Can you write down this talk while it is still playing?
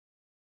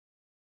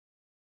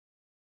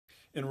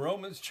In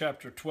Romans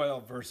chapter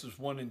 12, verses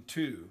 1 and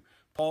 2,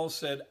 Paul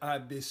said, I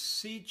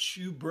beseech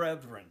you,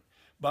 brethren,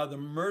 by the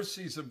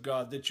mercies of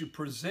God, that you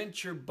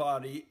present your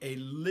body a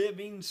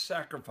living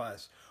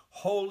sacrifice,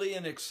 holy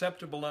and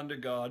acceptable unto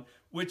God,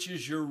 which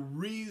is your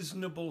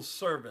reasonable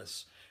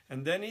service.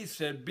 And then he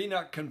said, be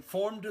not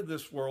conformed to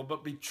this world,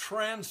 but be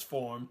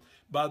transformed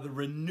by the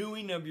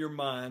renewing of your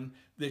mind,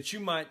 that you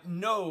might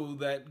know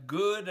that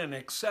good and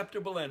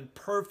acceptable and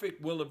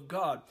perfect will of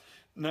God.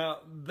 Now,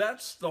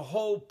 that's the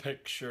whole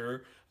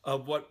picture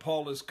of what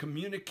Paul is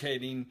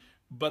communicating,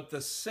 but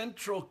the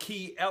central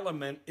key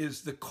element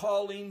is the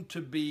calling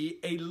to be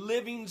a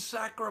living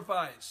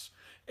sacrifice.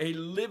 A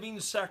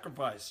living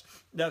sacrifice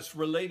that's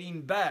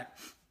relating back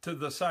to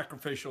the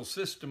sacrificial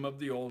system of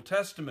the Old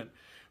Testament.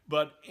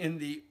 But in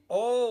the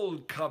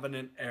Old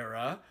Covenant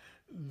era,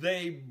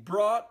 they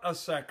brought a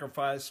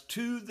sacrifice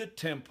to the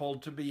temple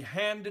to be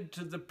handed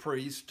to the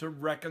priest to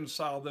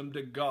reconcile them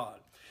to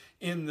God.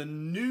 In the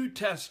New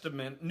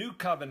Testament, New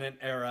Covenant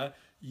era,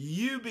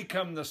 you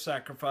become the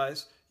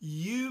sacrifice,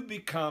 you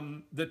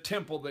become the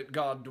temple that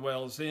God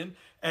dwells in,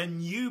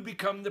 and you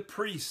become the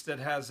priest that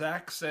has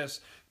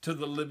access to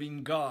the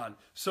living God.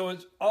 So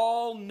it's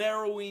all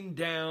narrowing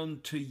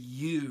down to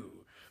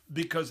you,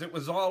 because it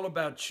was all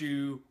about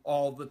you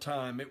all the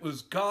time. It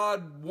was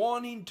God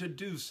wanting to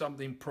do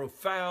something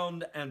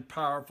profound and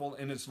powerful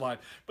in his life.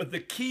 But the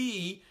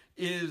key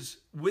is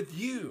with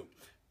you.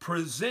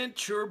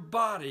 Present your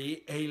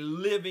body a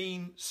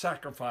living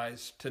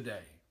sacrifice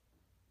today.